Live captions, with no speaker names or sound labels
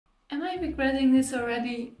Am I regretting this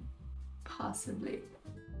already? Possibly.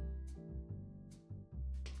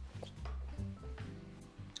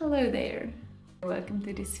 Hello there. Welcome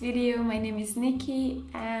to this video. My name is Nikki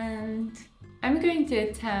and I'm going to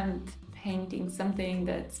attempt painting something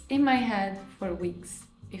that's in my head for weeks,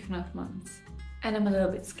 if not months. And I'm a little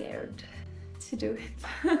bit scared to do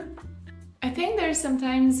it. I think there's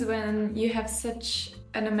sometimes when you have such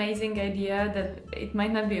an amazing idea that it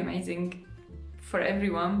might not be amazing for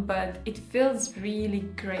everyone, but it feels really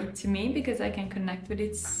great to me because I can connect with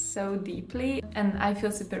it so deeply and I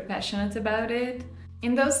feel super passionate about it.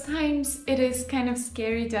 In those times, it is kind of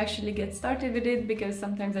scary to actually get started with it because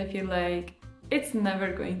sometimes I feel like it's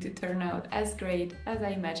never going to turn out as great as I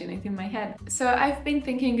imagine it in my head. So I've been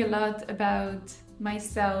thinking a lot about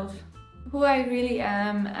myself, who I really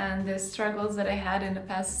am, and the struggles that I had in the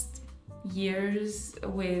past years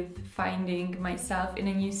with finding myself in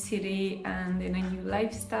a new city and in a new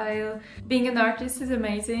lifestyle. Being an artist is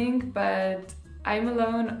amazing, but I'm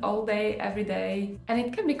alone all day, every day, and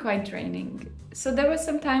it can be quite draining. So there were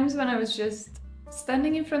some times when I was just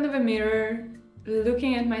standing in front of a mirror,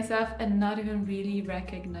 looking at myself and not even really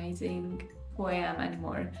recognizing who I am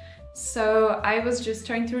anymore. So I was just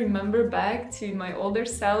trying to remember back to my older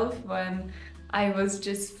self when I was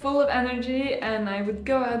just full of energy and I would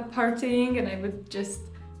go out partying and I would just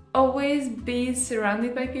always be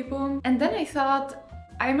surrounded by people. And then I thought,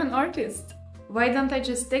 I'm an artist. Why don't I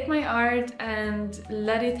just take my art and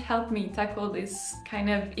let it help me tackle this kind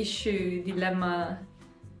of issue, dilemma,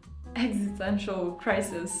 existential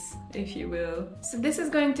crisis, if you will. So this is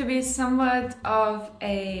going to be somewhat of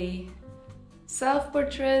a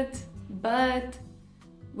self-portrait, but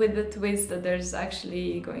with the twist that there's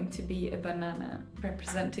actually going to be a banana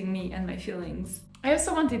representing me and my feelings. I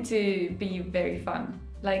also wanted to be very fun.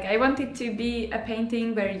 Like, I wanted to be a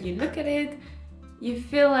painting where you look at it, you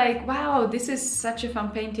feel like, wow, this is such a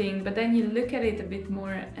fun painting, but then you look at it a bit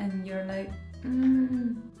more and you're like,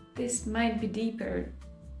 this might be deeper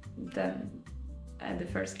than at the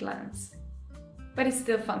first glance. But it's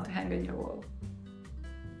still fun to hang on your wall.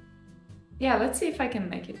 Yeah, let's see if I can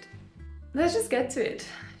make it. Let's just get to it,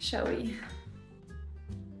 shall we?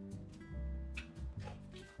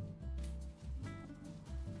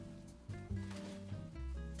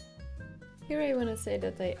 Here I want to say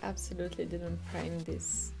that I absolutely didn't prime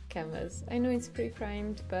this canvas. I know it's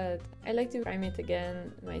pre-primed, but I like to prime it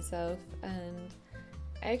again myself, and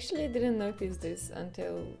I actually didn't notice this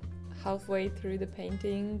until halfway through the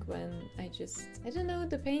painting when I don't know,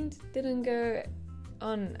 the paint didn't go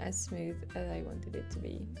on as smooth as I wanted it to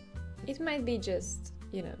be. It might be just,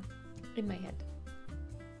 you know, in my head.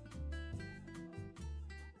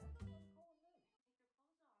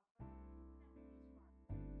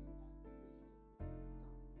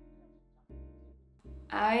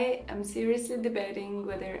 I am seriously debating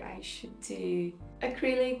whether I should do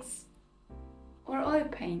acrylics or oil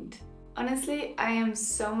paint. Honestly, I am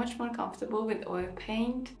so much more comfortable with oil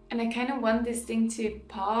paint and I kind of want this thing to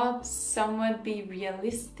pop, somewhat be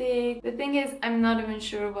realistic. The thing is, I'm not even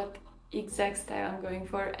sure what exact style I'm going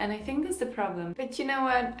for, and I think that's the problem. But you know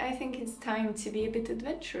what? I think it's time to be a bit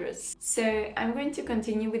adventurous. So I'm going to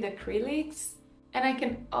continue with acrylics and I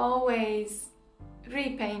can always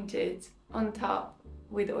repaint it on top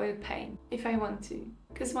with oil paint if I want to,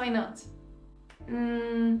 because why not?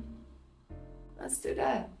 Let's do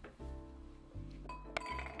that.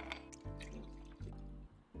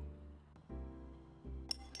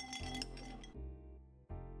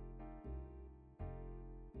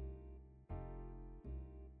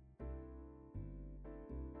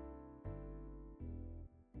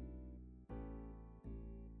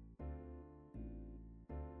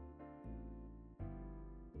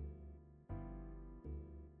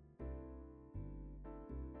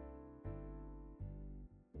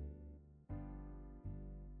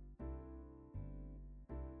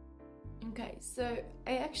 Okay, so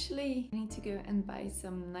I actually need to go and buy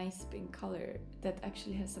some nice pink color that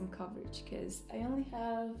actually has some coverage, because I only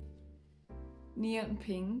have neon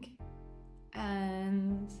pink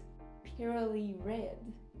and purely red.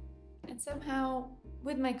 And somehow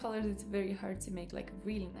with my colors it's very hard to make like a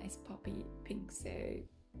really nice poppy pink, so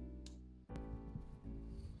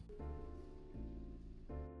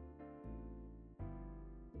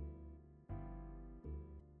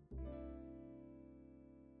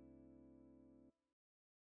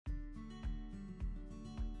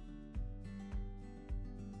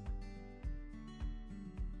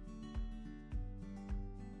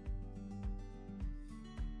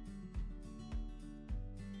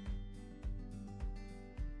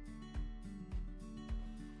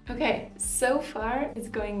okay, so far it's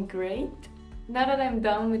going great. Now that I'm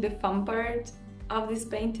done with the fun part of this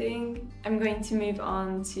painting, I'm going to move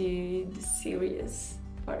on to the serious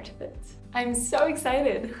part of it. I'm so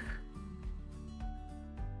excited!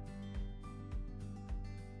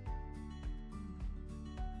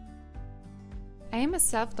 I am a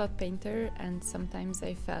self-taught painter, and sometimes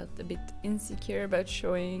I felt a bit insecure about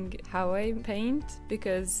showing how I paint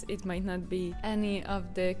because it might not be any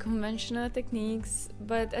of the conventional techniques,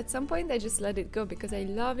 but at some point I just let it go because I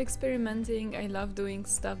love experimenting, I love doing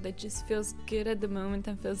stuff that just feels good at the moment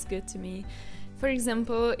and feels good to me. For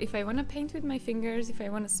example, if I want to paint with my fingers, if I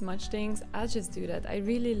want to smudge things, I'll just do that. I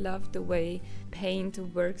really love the way paint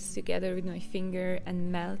works together with my finger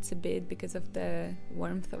and melts a bit because of the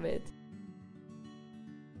warmth of it.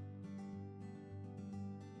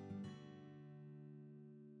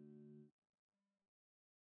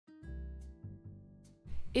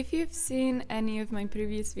 If you've seen any of my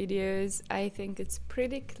previous videos, I think it's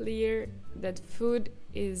pretty clear that food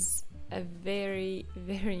is a very,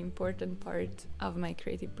 very important part of my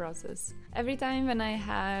creative process. Every time when I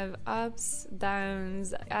have ups,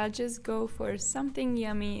 downs, I'll just go for something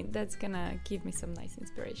yummy that's gonna give me some nice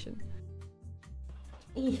inspiration.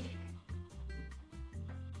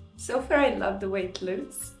 So far I love the way it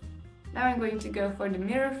looks. Now I'm going to go for the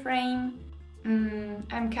mirror frame.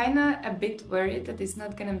 I'm kinda a bit worried that it's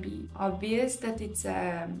not gonna be obvious that it's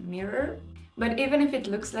a mirror, but even if it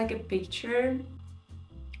looks like a picture,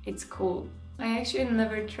 it's cool. I actually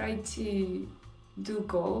never tried to do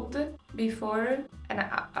gold before, and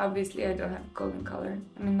obviously I don't have golden color.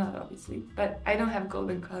 I mean, not obviously, but I don't have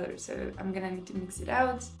golden color, so I'm gonna need to mix it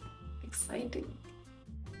out. Exciting.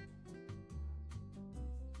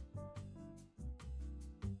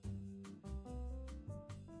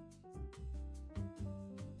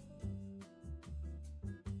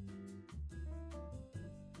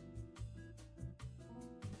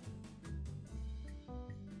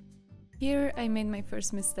 Here I made my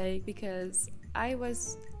first mistake because I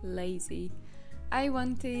was lazy. I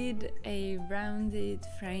wanted a rounded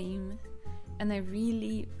frame and I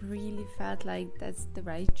really felt like that's the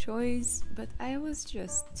right choice, but I was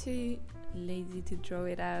just too lazy to draw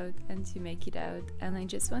it out and to make it out, and I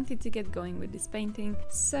just wanted to get going with this painting,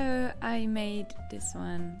 so I made this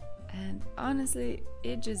one, and honestly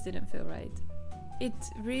it just didn't feel right. It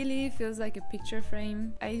really feels like a picture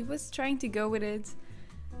frame. I was trying to go with it,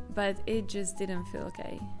 but it just didn't feel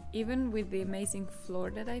okay. Even with the amazing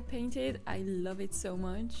floor that I painted, I love it so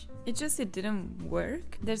much. It didn't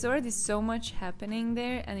work. There's already so much happening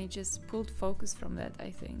there and it just pulled focus from that, I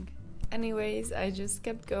think. Anyways, I just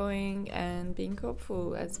kept going and being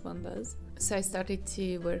hopeful as one does. So I started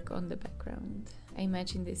to work on the background. I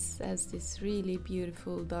imagine this as this really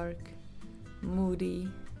beautiful, dark, moody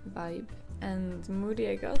vibe. And moody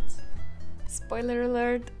I got. Spoiler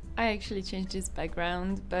alert, I actually changed this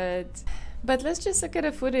background, but let's just look at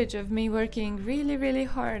a footage of me working really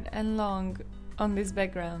hard and long on this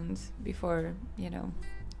background before,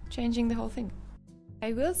 changing the whole thing.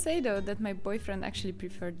 I will say though that my boyfriend actually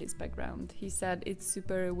preferred this background. He said it's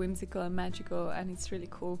super whimsical and magical and it's really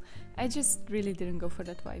cool. I just really didn't go for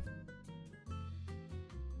that vibe.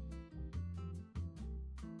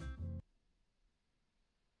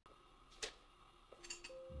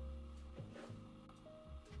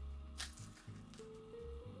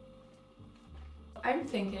 I'm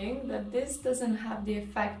thinking that this doesn't have the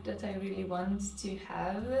effect that I really want to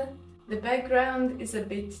have. The background is a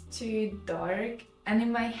bit too dark, and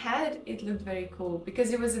in my head it looked very cool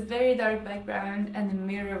because it was a very dark background and the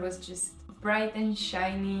mirror was just bright and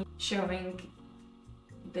shiny, showing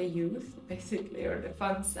the youth basically, or the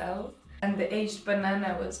fun self. And the aged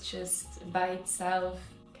banana was just by itself,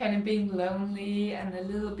 kind of being lonely and a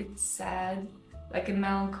little bit sad, like a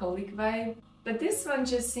melancholic vibe. But this one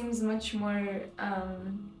just seems much more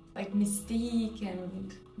like mystique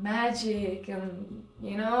and magic, and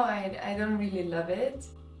I don't really love it.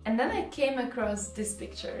 And then I came across this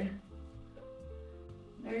picture.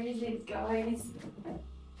 Where is it, guys?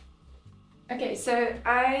 Okay, so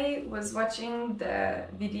I was watching the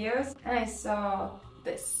videos and I saw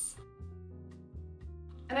this.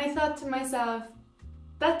 And I thought to myself,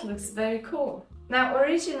 that looks very cool. Now,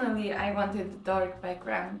 originally I wanted the dark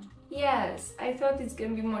background. Yes, I thought it's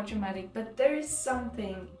gonna be more dramatic, but there is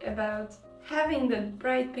something about having the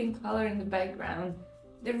bright pink color in the background,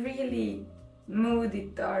 the really moody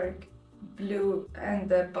dark blue at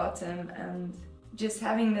the bottom, and just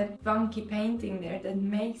having that funky painting there that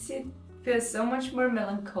makes it feel so much more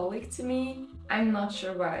melancholic to me. I'm not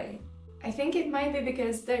sure why. I think it might be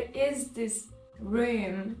because there is this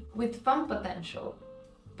room with fun potential,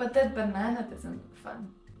 but that banana doesn't look fun.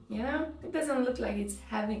 It doesn't look like it's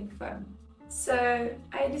having fun. So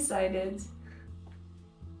I decided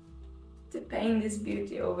to paint this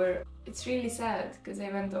beauty over. It's really sad because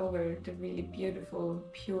I went over the really beautiful,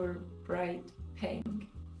 pure, bright pink.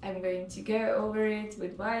 I'm going to go over it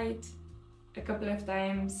with white a couple of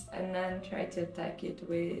times and then try to attack it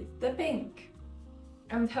with the pink.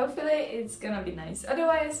 And hopefully it's gonna be nice.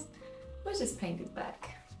 Otherwise, we'll just paint it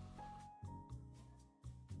back.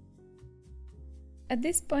 At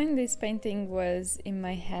this point, this painting was in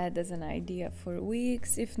my head as an idea for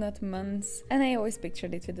weeks, if not months, and I always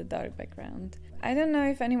pictured it with a dark background. I don't know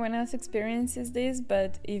if anyone else experiences this,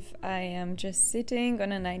 but if I am just sitting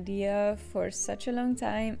on an idea for such a long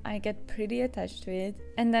time, I get pretty attached to it,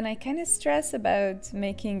 and then I kind of stress about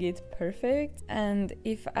making it perfect, and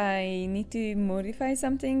if I need to modify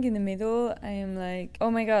something in the middle, I am like, oh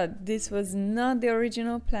my god, this was not the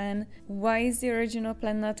original plan. Why is the original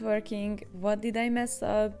plan not working? What did I mess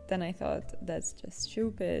up? Then I thought, that's just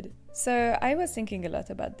stupid. So I was thinking a lot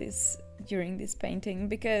about this during this painting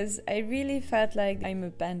because I really felt like I'm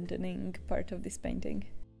abandoning part of this painting.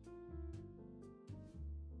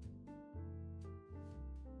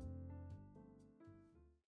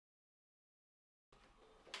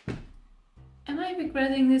 Am I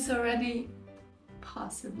regretting this already?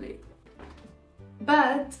 Possibly.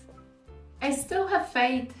 But I still have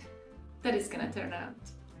faith that it's gonna turn out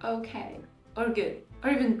okay, or good,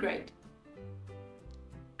 or even great.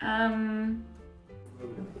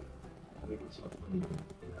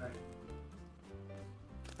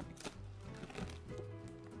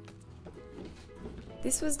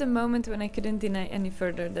 This was the moment when I couldn't deny any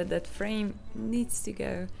further that that frame needs to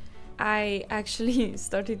go. I actually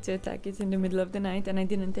started to attack it in the middle of the night and I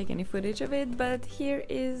didn't take any footage of it, but here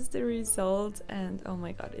is the result and oh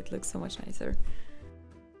my god, it looks so much nicer.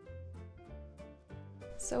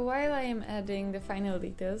 So while I am adding the final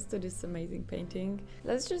details to this amazing painting,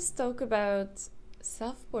 let's just talk about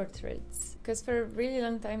self-portraits. Because for a really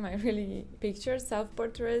long time I really pictured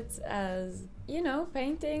self-portraits as, you know,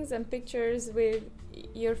 paintings and pictures with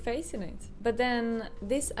your face in it. But then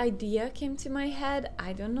this idea came to my head.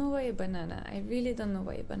 I don't know why a banana. I really don't know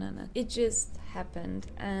why a banana. It just happened,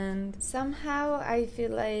 and somehow I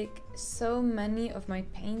feel like so many of my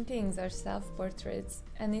paintings are self-portraits,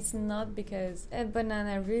 and it's not because a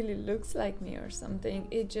banana really looks like me or something.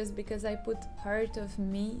 It's just because I put part of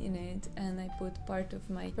me in it, and I put part of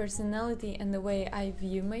my personality and the way I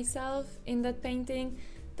view myself in that painting.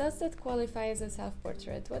 Does that qualify as a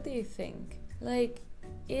self-portrait? What do you think? Like,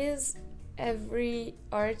 is every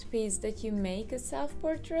art piece that you make a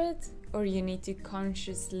self-portrait? Or you need to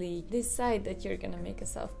consciously decide that you're gonna make a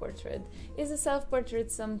self-portrait? Is a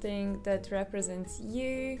self-portrait something that represents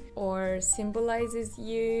you or symbolizes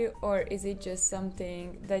you? Or is it just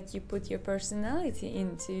something that you put your personality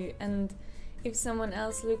into, and if someone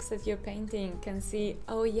else looks at your painting can see,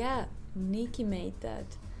 oh yeah, Nikki made that?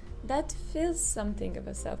 That feels something of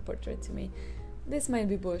a self-portrait to me. This might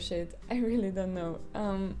be bullshit, I really don't know.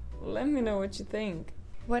 Let me know what you think.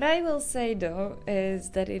 What I will say though is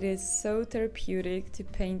that it is so therapeutic to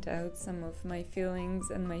paint out some of my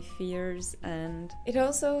feelings and my fears, and it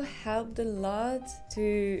also helped a lot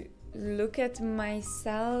to look at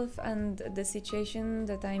myself and the situation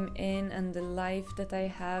that I'm in and the life that I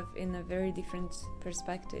have in a very different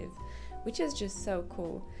perspective, which is just so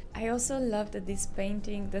cool. I also love that this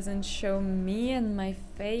painting doesn't show me and my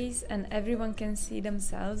face, and everyone can see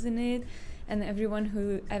themselves in it, and everyone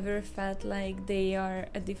who ever felt like they are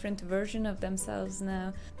a different version of themselves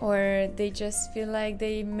now, or they just feel like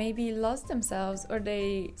they maybe lost themselves, or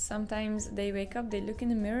sometimes they wake up, they look in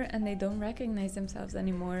the mirror and they don't recognize themselves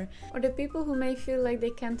anymore, or the people who may feel like they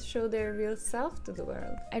can't show their real self to the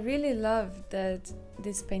world. I really love that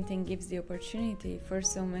this painting gives the opportunity for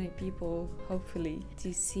so many people, hopefully,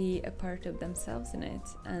 to see a part of themselves in it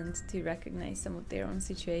and to recognize some of their own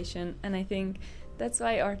situation. And I think that's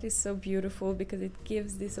why art is so beautiful, because it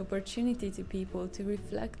gives this opportunity to people to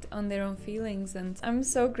reflect on their own feelings, and I'm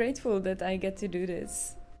so grateful that I get to do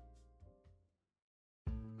this.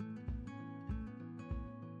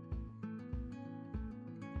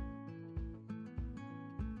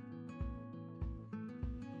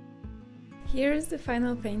 Here's the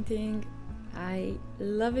final painting. I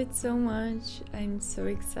love it so much. I'm so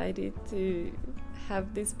excited to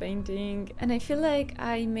have this painting, and I feel like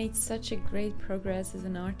I made such a great progress as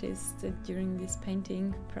an artist during this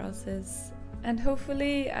painting process, and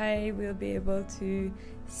hopefully I will be able to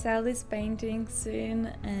sell this painting soon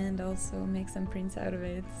and also make some prints out of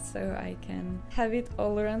it so I can have it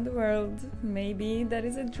all around the world. Maybe that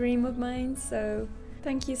is a dream of mine. So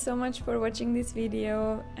thank you so much for watching this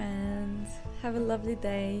video and have a lovely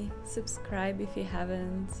day. Subscribe if you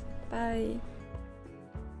haven't. Bye!